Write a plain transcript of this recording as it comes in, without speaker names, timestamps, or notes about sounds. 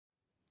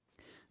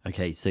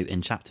Okay, so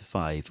in chapter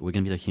 5, we're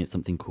going to be looking at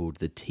something called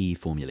the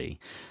t-formulae.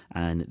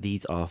 And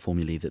these are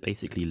formulae that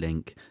basically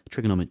link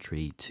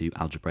trigonometry to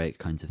algebraic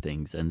kinds of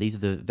things. And these are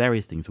the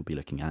various things we'll be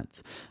looking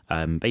at.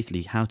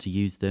 Basically, how to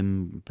use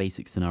them,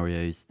 basic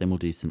scenarios. Then we'll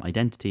do some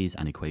identities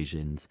and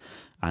equations.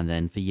 And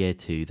then for year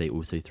 2, they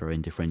also throw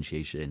in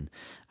differentiation.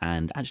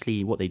 And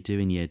actually, what they do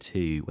in year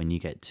 2, when you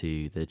get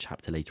to the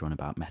chapter later on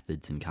about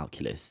methods in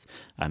calculus,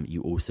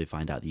 you also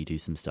find out that you do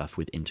some stuff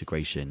with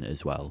integration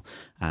as well.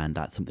 And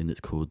that's something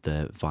that's called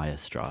the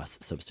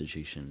Weierstrass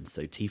substitution.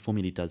 So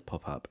t-formulae does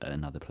pop up at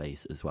another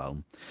place as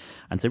well.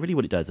 And so really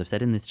what it does, I've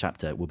said in this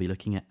chapter, we'll be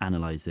looking at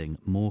analysing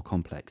more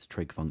complex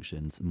trig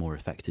functions more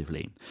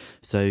effectively.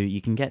 So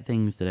you can get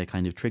things that are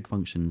kind of trig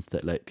functions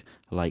that look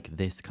like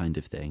this kind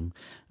of thing,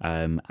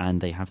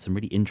 and they have some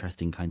really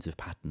interesting kinds of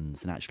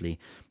patterns, and actually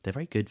they're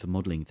very good for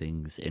modelling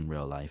things in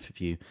real life. If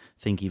you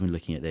think even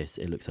looking at this,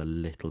 it looks a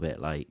little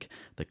bit like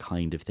the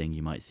kind of thing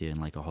you might see in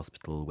like a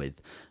hospital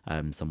with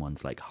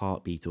someone's like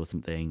heartbeat or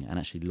something, and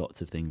actually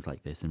lots of things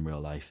like this in real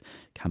life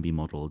can be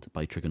modelled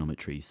by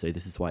trigonometry. So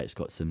this is why it's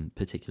got some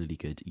particularly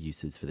good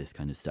uses for this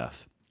kind of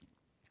stuff.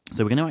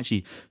 So we're going to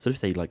actually sort of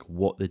say like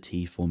what the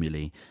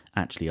t-formulae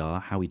actually are,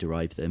 how we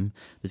derive them.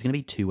 There's going to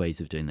be two ways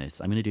of doing this.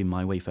 I'm going to do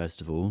my way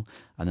first of all,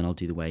 and then I'll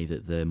do the way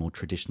that the more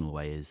traditional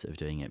way is of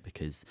doing it,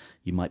 because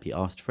you might be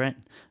asked for it.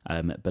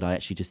 But I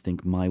actually just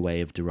think my way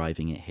of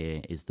deriving it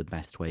here is the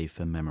best way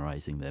for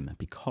memorizing them,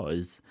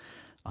 because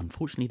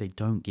unfortunately, they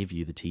don't give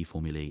you the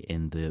t-formulae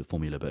in the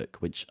formula book,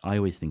 which I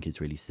always think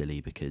is really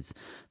silly because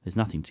there's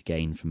nothing to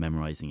gain from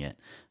memorizing it.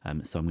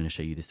 So I'm going to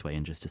show you this way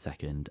in just a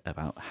second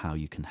about how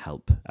you can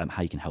help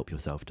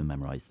yourself to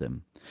memorize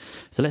them.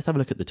 So let's have a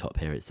look at the top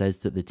here. It says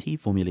that the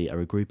t-formulae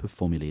are a group of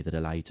formulae that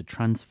allow you to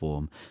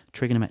transform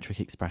trigonometric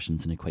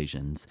expressions and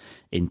equations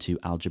into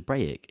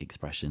algebraic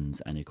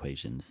expressions and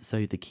equations.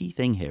 So the key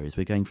thing here is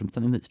we're going from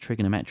something that's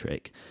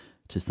trigonometric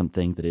to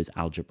something that is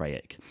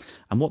algebraic.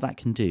 And what that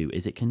can do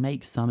is it can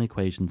make some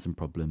equations and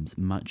problems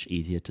much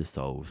easier to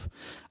solve.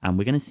 And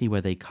we're going to see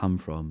where they come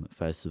from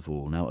first of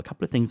all. Now, a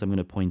couple of things I'm going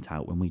to point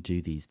out when we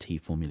do these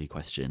t-formulae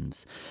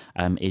questions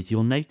is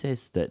you'll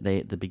notice that they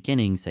at the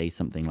beginning say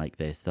something like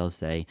this. They'll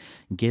say,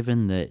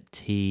 given that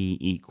t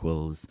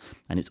equals,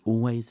 and it's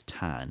always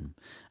tan,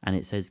 and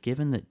it says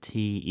given that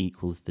t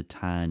equals the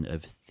tan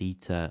of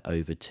theta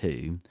over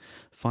 2,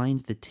 find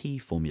the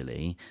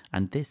t-formulae,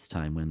 and this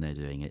time when they're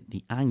doing it,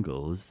 the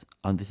angles,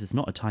 and this is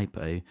not a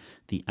typo,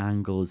 the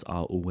angles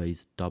are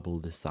always double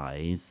the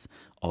size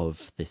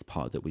of this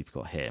part that we've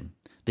got here.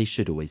 They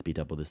should always be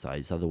double the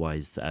size,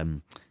 otherwise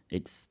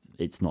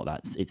it's not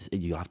that,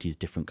 you'll have to use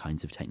different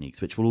kinds of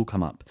techniques, which will all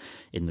come up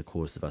in the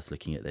course of us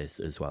looking at this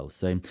as well.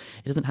 So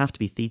it doesn't have to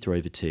be theta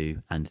over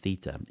 2 and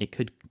theta. It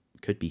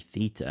could be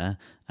theta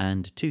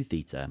and 2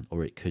 theta,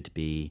 or it could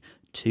be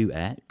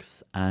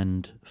 2x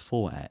and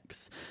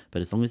 4x.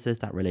 But as long as there's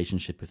that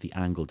relationship of the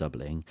angle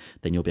doubling,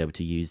 then you'll be able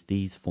to use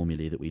these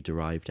formulae that we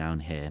derive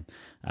down here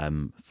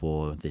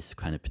for this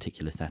kind of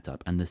particular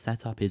setup. And the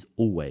setup is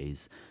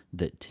always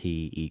that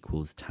t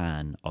equals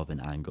tan of an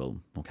angle,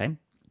 okay?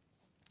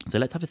 So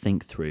let's have a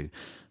think through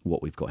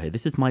what we've got here.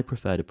 This is my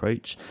preferred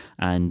approach,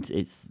 and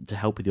it's to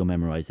help with your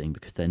memorizing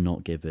because they're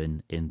not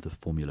given in the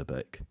formula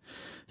book.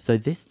 So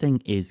this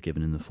thing is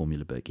given in the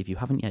formula book. If you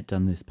haven't yet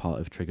done this part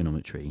of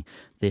trigonometry,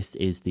 this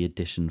is the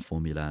addition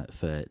formula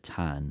for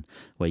tan,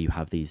 where you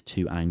have these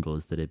two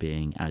angles that are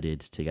being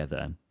added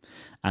together.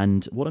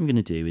 And what I'm going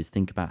to do is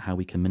think about how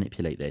we can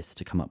manipulate this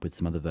to come up with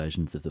some other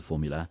versions of the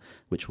formula,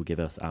 which will give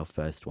us our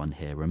first one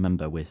here.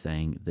 Remember, we're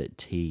saying that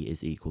t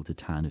is equal to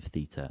tan of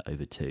theta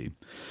over 2.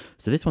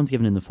 So this one's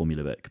given in the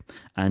formula book.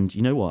 And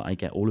you know what? I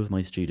get all of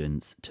my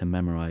students to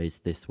memorize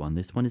this one.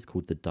 This one is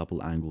called the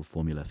double angle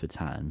formula for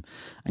tan.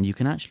 And you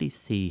can actually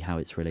see how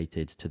it's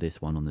related to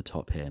this one on the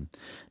top here.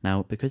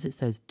 Now, because it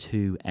says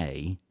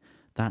 2a,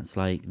 that's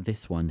like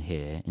this one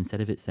here.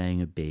 Instead of it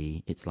saying a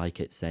B, it's like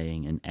it's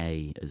saying an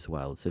A as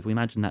well. So if we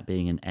imagine that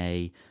being an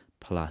A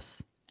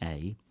plus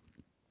A,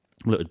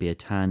 well, it would be a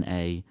tan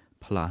A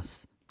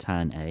plus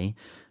tan A,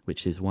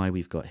 which is why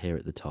we've got here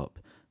at the top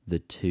the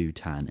 2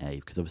 tan A,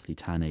 because obviously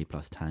tan A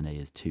plus tan A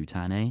is 2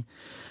 tan A.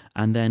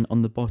 And then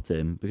on the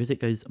bottom, because it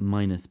goes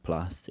minus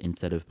plus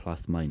instead of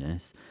plus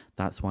minus,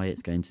 that's why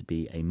it's going to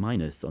be a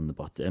minus on the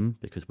bottom,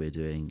 because we're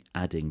doing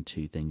adding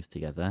two things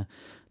together.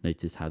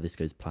 Notice how this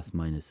goes plus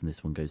minus and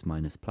this one goes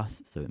minus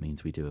plus, so it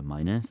means we do a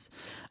minus.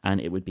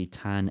 And it would be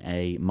tan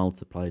A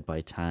multiplied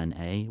by tan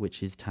A,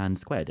 which is tan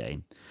squared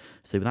A.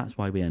 So that's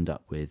why we end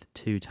up with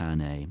 2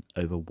 tan A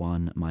over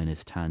 1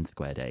 minus tan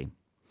squared A.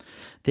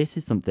 This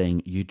is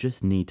something you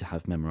just need to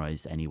have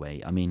memorized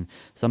anyway. I mean,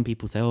 some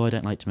people say, oh, I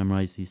don't like to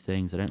memorize these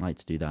things. I don't like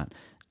to do that.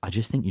 I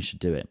just think you should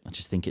do it. I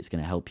just think it's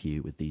going to help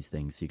you with these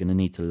things. You're going to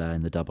need to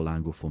learn the double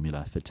angle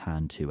formula for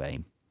tan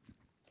 2a.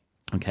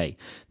 Okay,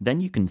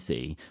 then you can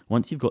see,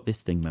 once you've got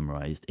this thing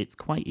memorized, it's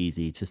quite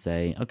easy to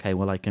say, okay,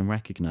 well, I can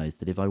recognize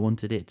that if I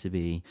wanted it to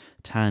be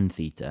tan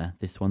theta,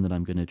 this one that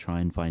I'm going to try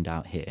and find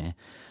out here,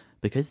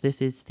 Because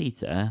this is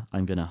theta,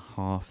 I'm going to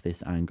half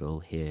this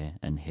angle here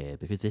and here.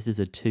 Because this is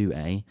a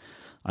 2A,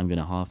 I'm going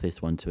to half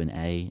this one to an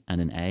A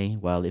and an A.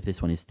 Well, if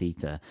this one is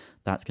theta,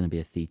 that's going to be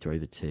a theta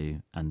over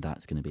 2, and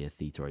that's going to be a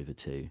theta over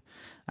 2.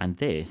 And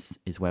this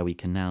is where we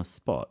can now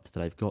spot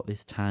that I've got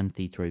this tan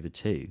theta over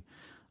 2.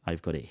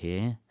 I've got it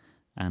here,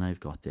 and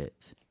I've got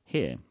it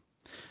here.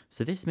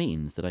 So this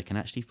means that I can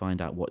actually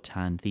find out what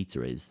tan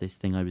theta is, this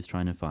thing I was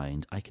trying to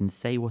find. I can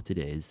say what it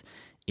is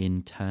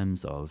in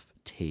terms of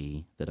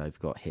t that I've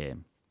got here.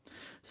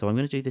 So I'm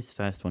going to do this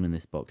first one in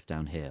this box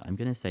down here. I'm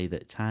going to say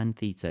that tan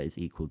theta is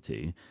equal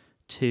to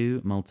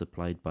 2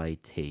 multiplied by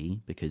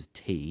t, because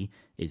t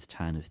is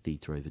tan of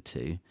theta over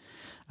 2,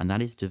 and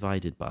that is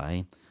divided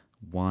by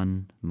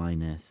 1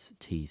 minus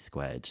t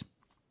squared.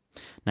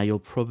 Now you'll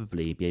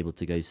probably be able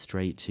to go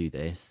straight to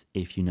this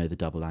if you know the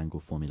double angle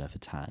formula for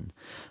tan.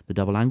 The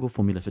double angle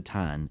formula for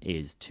tan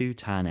is 2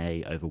 tan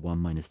A over 1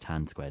 minus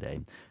tan squared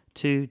A.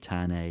 2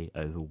 tan A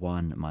over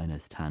 1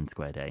 minus tan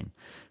squared A.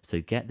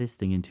 So get this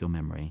thing into your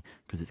memory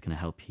because it's going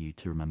to help you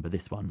to remember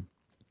this one.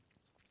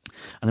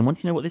 And then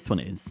once you know what this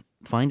one is,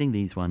 finding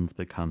these ones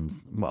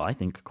becomes, well, I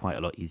think quite a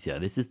lot easier.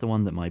 This is the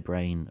one that my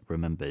brain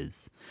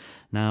remembers.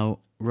 Now,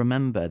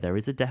 remember, there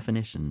is a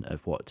definition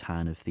of what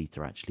tan of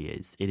theta actually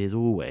is. It is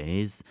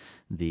always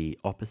the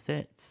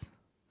opposite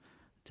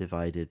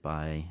divided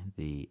by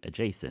the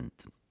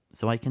adjacent.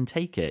 So I can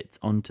take it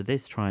onto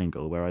this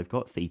triangle where I've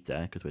got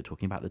theta, because we're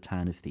talking about the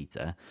tan of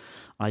theta.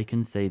 I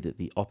can say that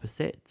the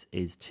opposite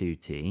is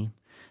 2t,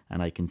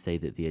 and I can say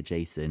that the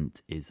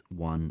adjacent is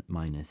 1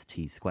 minus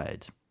t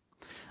squared.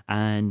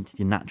 And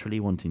you're naturally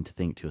wanting to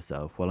think to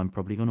yourself, well, I'm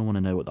probably going to want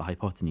to know what the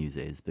hypotenuse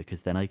is,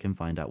 because then I can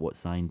find out what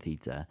sine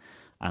theta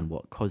and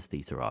what cos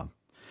theta are.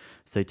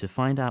 So to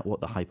find out what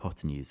the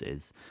hypotenuse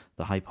is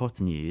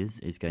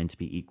going to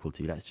be equal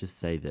to, let's just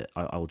say that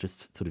I'll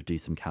just sort of do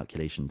some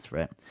calculations for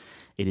it.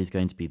 It is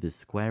going to be the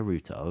square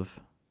root of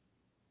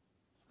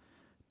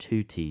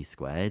 2t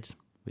squared,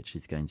 which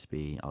is going to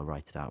be, I'll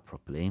write it out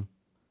properly,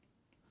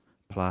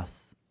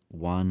 plus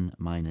 1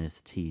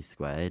 minus t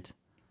squared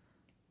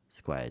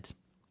squared.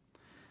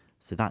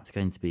 So that's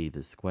going to be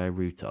the square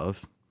root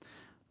of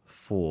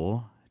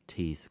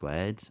 4t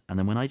squared. And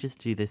then when I just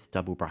do this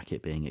double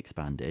bracket being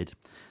expanded,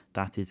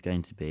 that is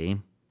going to be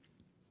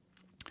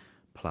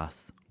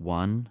plus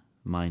 1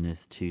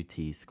 minus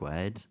 2t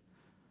squared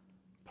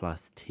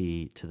plus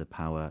t to the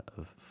power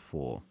of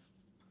 4.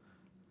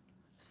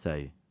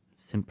 So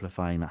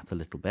simplifying that a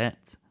little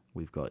bit,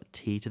 we've got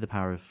t to the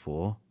power of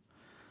 4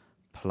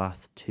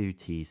 plus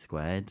 2t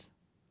squared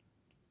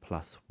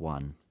plus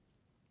 1.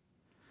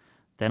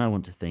 Then I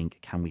want to think,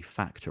 can we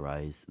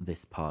factorize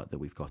this part that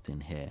we've got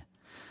in here?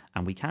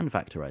 And we can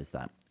factorize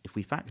that. If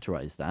we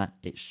factorize that,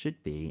 it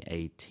should be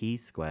a t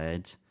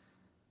squared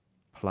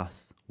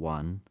plus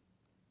 1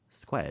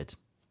 squared.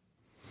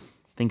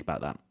 Think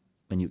about that.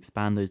 When you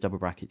expand those double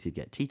brackets, you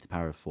get t to the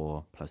power of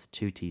 4 plus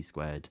 2t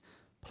squared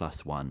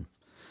plus 1.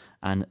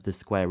 And the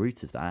square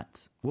root of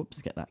that,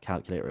 whoops, get that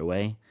calculator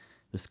away.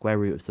 The square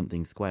root of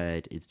something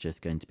squared is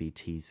just going to be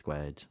t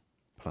squared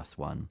plus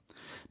 1.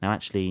 Now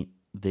actually,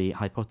 the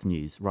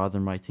hypotenuse, rather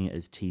than writing it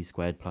as t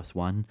squared plus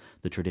 1,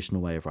 the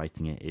traditional way of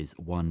writing it is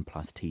 1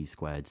 plus t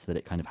squared, so that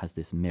it kind of has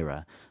this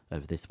mirror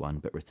of this one,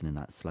 but written in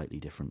that slightly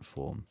different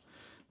form.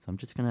 So I'm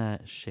just going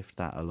to shift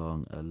that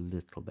along a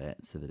little bit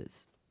so that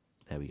it's,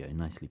 there we go,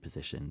 nicely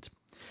positioned.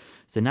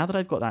 So now that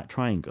I've got that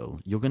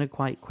triangle, you're going to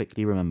quite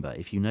quickly remember,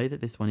 if you know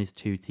that this one is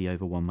 2t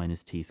over 1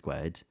 minus t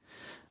squared,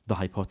 the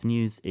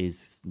hypotenuse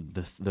is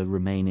the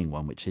remaining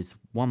one, which is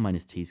 1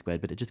 minus t squared,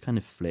 but it just kind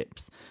of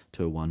flips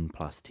to a 1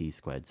 plus t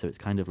squared. So it's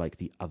kind of like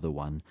the other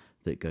one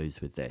that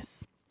goes with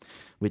this,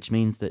 which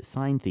means that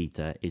sine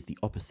theta is the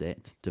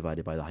opposite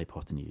divided by the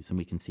hypotenuse. And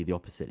we can see the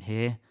opposite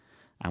here,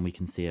 and we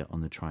can see it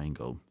on the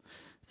triangle.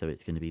 So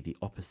it's going to be the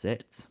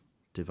opposite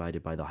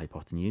divided by the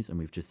hypotenuse, and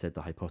we've just said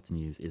the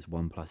hypotenuse is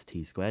 1 plus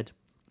t squared.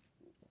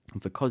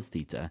 And for cos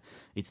theta,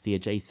 it's the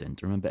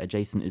adjacent. Remember,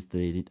 adjacent is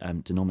the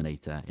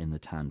denominator in the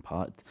tan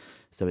part.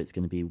 So it's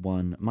going to be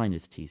 1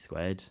 minus t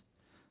squared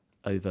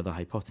over the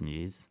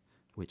hypotenuse,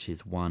 which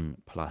is 1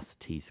 plus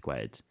t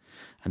squared.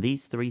 And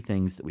these three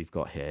things that we've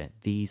got here,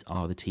 these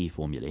are the t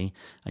formulae,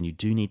 and you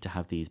do need to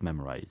have these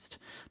memorized.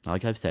 Now,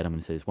 like I've said, I'm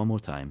going to say this one more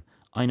time.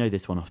 I know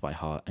this one off by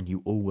heart, and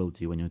you all will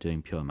do when you're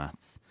doing pure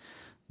maths.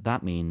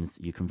 That means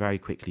you can very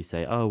quickly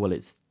say, oh, well,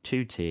 it's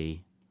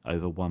 2t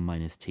over 1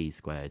 minus t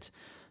squared.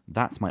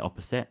 That's my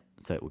opposite,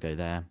 so it will go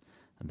there.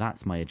 And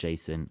that's my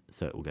adjacent,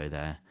 so it will go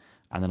there.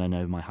 And then I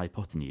know my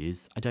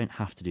hypotenuse. I don't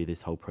have to do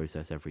this whole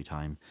process every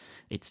time.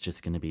 It's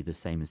just going to be the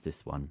same as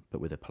this one,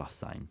 but with a plus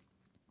sign.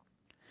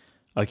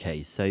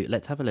 Okay, so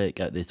let's have a look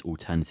at this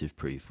alternative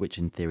proof, which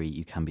in theory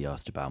you can be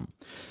asked about.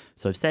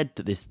 So I've said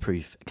that this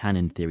proof can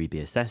in theory be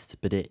assessed,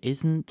 but it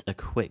isn't a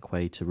quick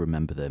way to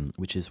remember them,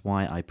 which is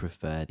why I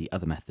prefer the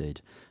other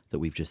method that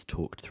we've just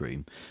talked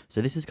through.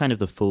 So this is kind of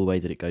the full way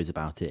that it goes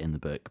about it in the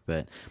book,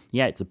 but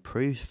yeah, it's a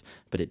proof,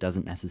 but it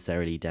doesn't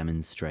necessarily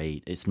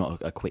demonstrate, it's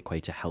not a quick way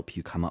to help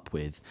you come up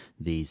with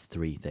these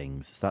three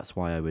things. So that's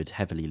why I would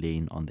heavily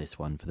lean on this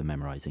one for the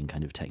memorizing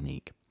kind of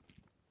technique.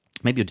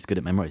 Maybe you're just good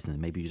at memorizing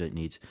them. Maybe you don't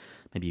need,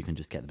 maybe you can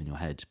just get them in your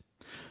head.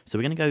 So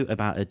we're going to go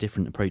about a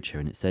different approach here,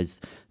 and it says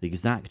the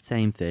exact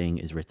same thing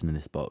is written in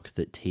this box,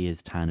 that t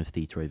is tan of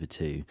theta over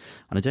 2.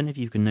 And I don't know if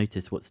you can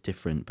notice what's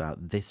different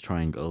about this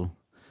triangle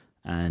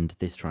and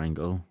this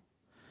triangle.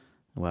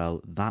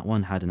 Well, that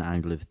one had an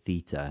angle of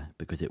theta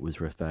because it was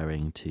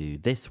referring to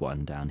this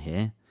one down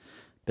here,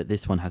 but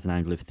this one has an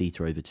angle of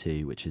theta over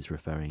 2, which is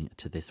referring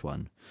to this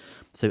one.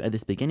 So at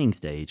this beginning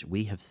stage,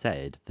 we have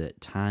said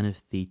that tan of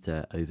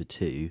theta over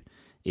 2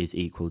 is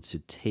equal to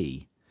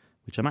t,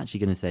 which I'm actually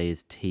going to say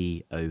is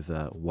t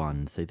over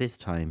 1. So this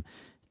time,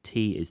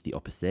 t is the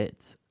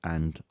opposite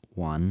and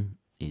 1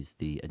 is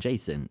the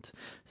adjacent.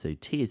 So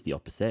t is the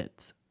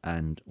opposite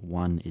and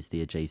 1 is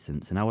the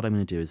adjacent. So now what I'm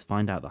going to do is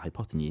find out the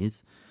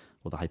hypotenuse.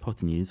 Well, the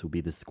hypotenuse will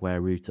be the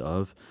square root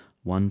of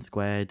 1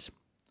 squared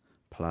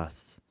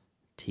plus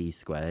t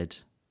squared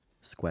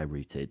square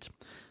rooted.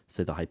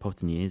 So the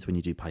hypotenuse, when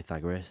you do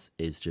Pythagoras,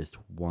 is just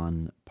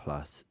 1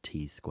 plus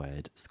t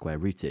squared square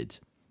rooted.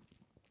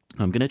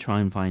 I'm going to try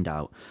and find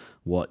out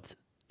what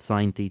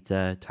sine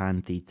theta,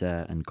 tan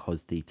theta, and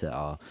cos theta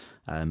are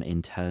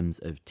in terms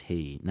of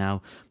t.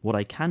 Now, what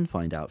I can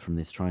find out from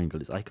this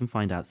triangle is I can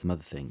find out some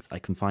other things. I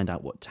can find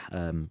out what,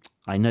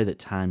 I know that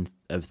tan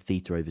of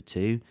theta over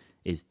 2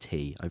 is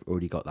t. I've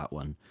already got that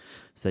one.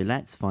 So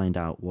let's find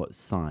out what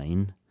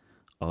sine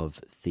of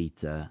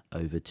theta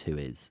over 2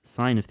 is.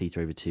 Sine of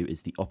theta over 2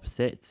 is the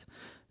opposite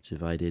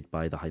divided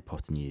by the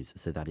hypotenuse.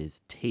 So that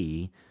is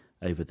t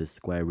over the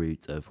square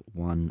root of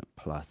 1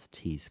 plus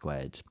t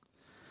squared.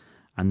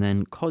 And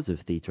then cos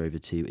of theta over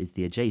 2 is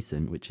the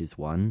adjacent, which is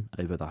 1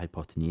 over the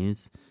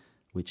hypotenuse,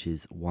 which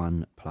is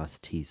 1 plus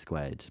t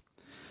squared.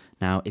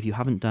 Now, if you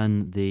haven't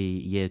done the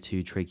year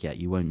 2 trig yet,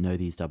 you won't know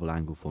these double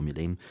angle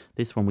formulae.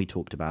 This one we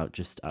talked about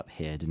just up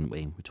here, didn't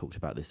we? We talked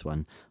about this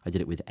one. I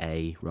did it with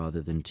a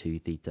rather than 2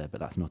 theta, but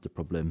that's not a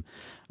problem.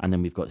 And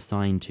then we've got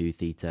sine 2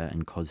 theta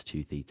and cos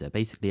 2 theta.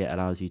 Basically, it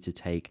allows you to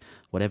take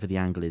whatever the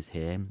angle is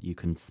here, you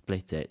can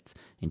split it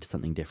into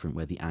something different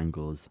where the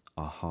angles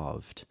are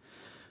halved.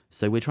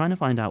 So we're trying to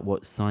find out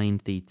what sine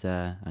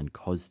theta and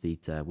cos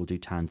theta, we'll do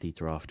tan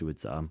theta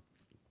afterwards, are.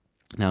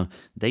 Now,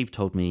 they've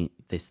told me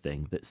this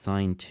thing, that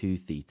sine 2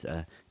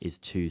 theta is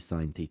 2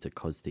 sine theta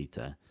cos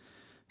theta.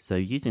 So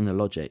using the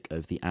logic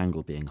of the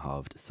angle being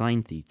halved,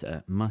 sine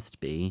theta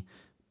must be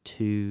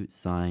 2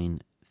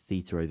 sine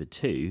theta over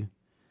 2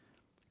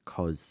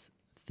 cos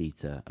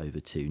theta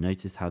over 2.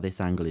 Notice how this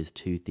angle is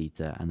 2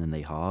 theta and then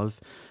they halve.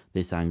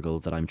 This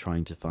angle that I'm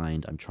trying to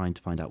find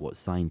out what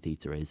sine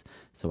theta is,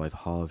 so I've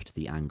halved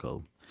the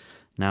angle.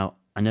 Now,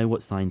 I know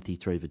what sine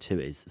theta over 2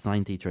 is.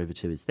 Sine theta over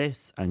 2 is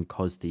this, and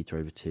cos theta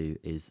over 2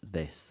 is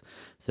this.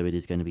 So it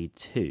is going to be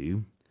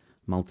 2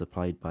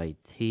 multiplied by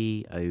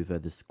t over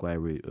the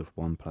square root of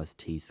 1 plus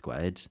t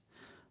squared,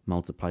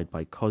 multiplied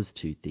by cos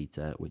 2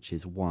 theta, which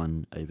is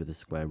 1 over the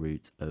square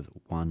root of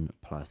 1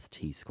 plus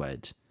t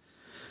squared.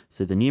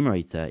 So the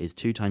numerator is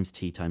 2 times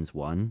t times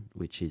 1,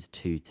 which is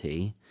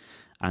 2t,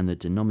 and the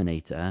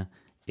denominator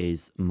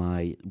is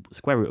my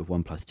square root of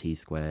 1 plus t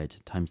squared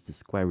times the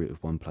square root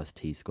of 1 plus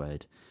t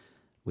squared,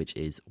 which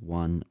is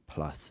 1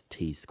 plus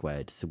t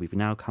squared. So we've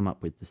now come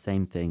up with the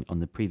same thing on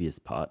the previous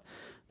part,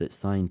 that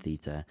sine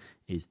theta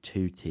is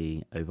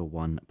 2t over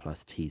 1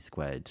 plus t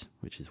squared,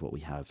 which is what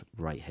we have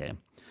right here.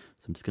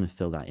 So I'm just going to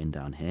fill that in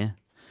down here.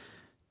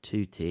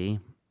 2t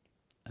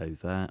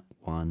over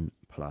 1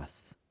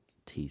 plus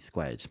t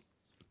squared.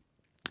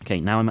 Okay,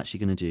 now I'm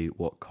actually going to do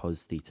what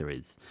cos theta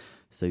is.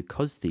 So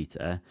cos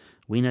theta,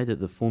 we know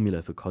that the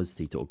formula for cos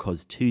theta, or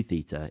cos 2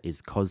 theta,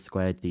 is cos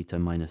squared theta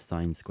minus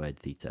sine squared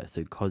theta.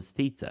 So cos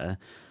theta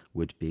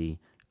would be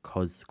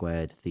cos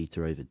squared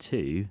theta over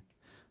 2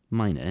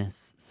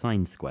 minus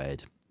sine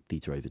squared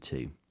theta over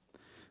 2.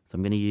 So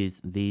I'm going to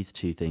use these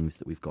two things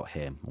that we've got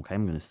here. Okay,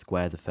 I'm going to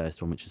square the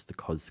first one, which is the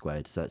cos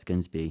squared. So that's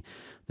going to be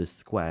the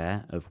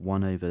square of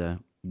 1 over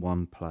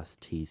 1 plus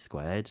t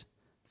squared,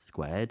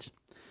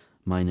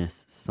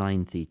 minus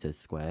sine theta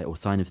squared, or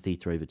sine of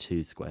theta over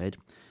 2 squared,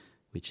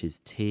 which is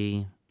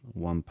t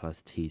 1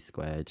 plus t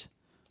squared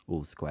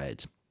all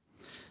squared.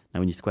 Now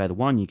when you square the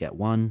 1, you get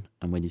 1,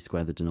 and when you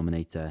square the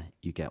denominator,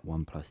 you get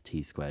 1 plus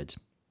t squared.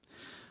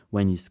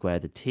 When you square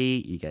the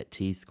t, you get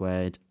t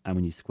squared, and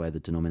when you square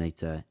the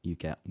denominator, you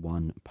get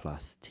 1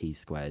 plus t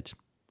squared.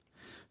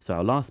 So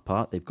our last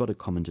part, they've got a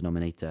common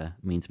denominator,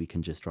 means we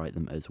can just write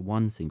them as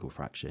one single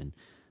fraction.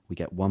 We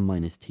get 1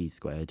 minus t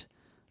squared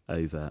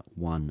over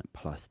 1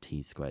 plus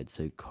t squared.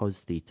 So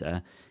cos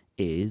theta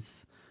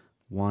is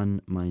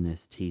 1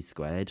 minus t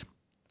squared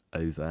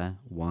over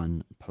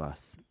 1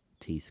 plus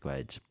t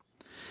squared.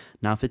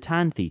 Now for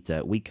tan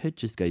theta, we could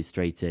just go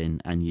straight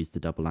in and use the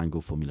double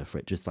angle formula for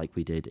it, just like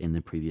we did in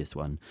the previous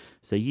one.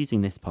 So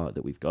using this part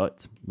that we've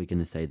got, we're going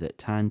to say that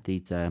tan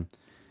theta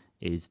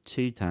is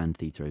 2 tan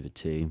theta over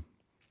 2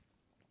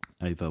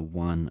 over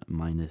 1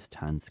 minus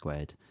tan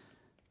squared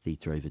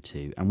theta over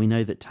 2. And we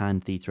know that tan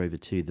theta over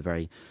 2, the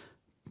very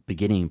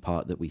beginning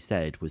part that we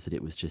said was that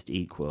it was just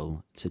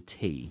equal to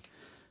t.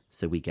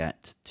 So we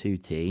get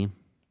 2t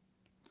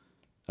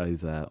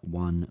over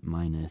 1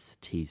 minus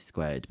t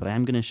squared. But I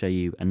am going to show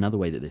you another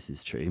way that this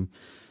is true.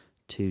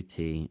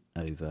 2t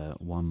over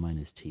 1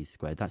 minus t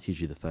squared. That's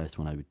usually the first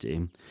one I would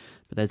do.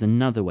 But there's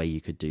another way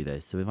you could do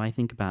this. So if I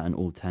think about an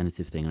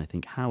alternative thing, and I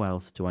think, how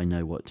else do I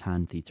know what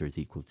tan theta is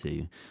equal to?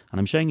 And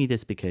I'm showing you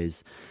this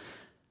because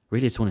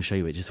really I just want to show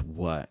you it just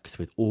works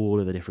with all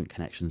of the different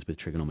connections with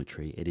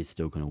trigonometry. It is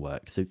still going to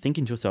work. So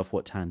thinking to yourself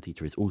what tan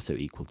theta is also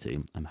equal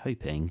to, I'm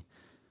hoping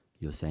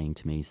you're saying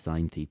to me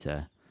sine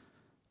theta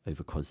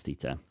over cos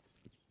theta.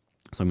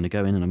 So I'm going to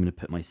go in and I'm going to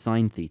put my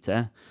sine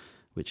theta,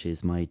 which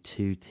is my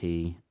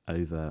 2t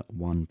over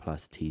 1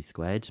 plus t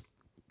squared,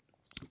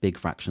 big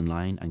fraction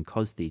line, and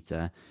cos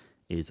theta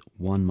is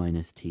 1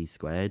 minus t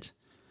squared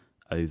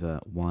over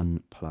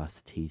 1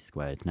 plus t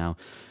squared. Now,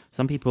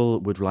 some people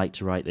would like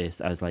to write this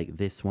as like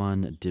this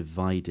one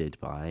divided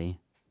by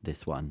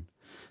this one.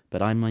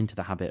 But I'm into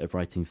the habit of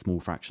writing small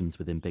fractions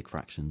within big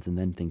fractions and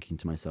then thinking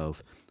to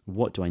myself,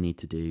 what do I need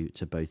to do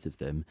to both of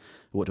them?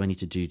 What do I need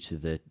to do to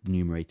the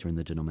numerator and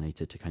the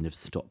denominator to kind of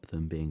stop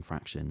them being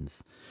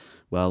fractions?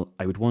 Well,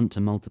 I would want to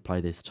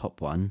multiply this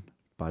top one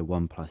by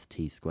 1 plus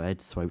t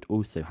squared, so I would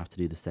also have to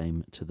do the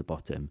same to the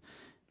bottom.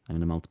 I'm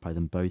going to multiply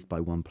them both by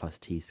 1 plus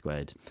t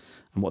squared.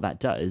 And what that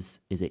does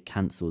is it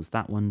cancels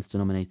that one's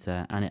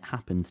denominator, and it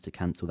happens to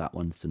cancel that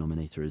one's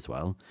denominator as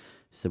well.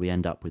 So we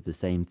end up with the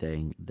same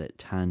thing, that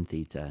tan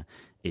theta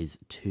is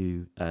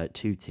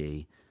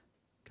 2t,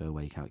 go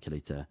away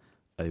calculator,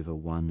 over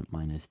 1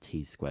 minus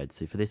t squared.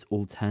 So for this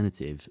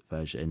alternative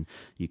version,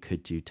 you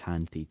could do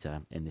tan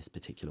theta in this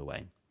particular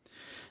way.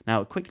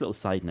 Now, a quick little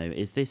side note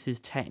is this is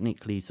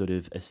technically sort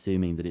of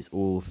assuming that it's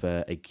all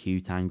for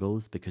acute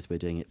angles because we're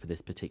doing it for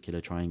this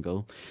particular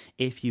triangle.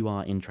 If you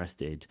are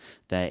interested,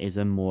 there is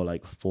a more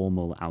like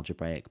formal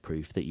algebraic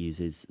proof that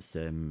uses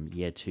some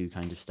year 2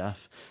 kind of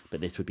stuff,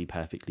 but this would be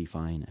perfectly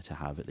fine to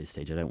have at this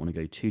stage. I don't want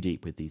to go too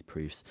deep with these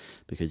proofs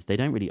because they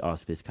don't really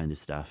ask this kind of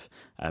stuff.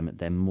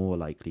 They're more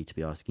likely to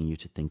be asking you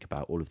to think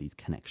about all of these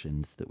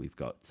connections that we've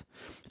got.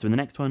 So in the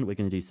next one, we're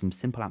going to do some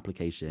simple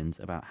applications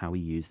about how we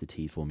use the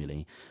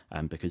t-formulae.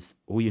 Because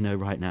all you know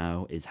right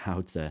now is how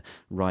to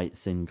write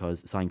sine,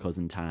 cos,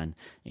 and tan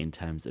in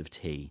terms of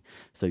t.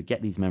 So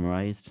get these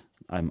memorized.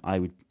 I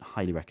would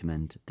highly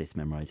recommend this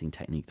memorizing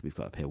technique that we've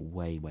got up here,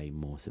 way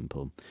more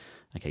simple.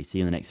 Okay, see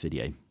you in the next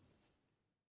video.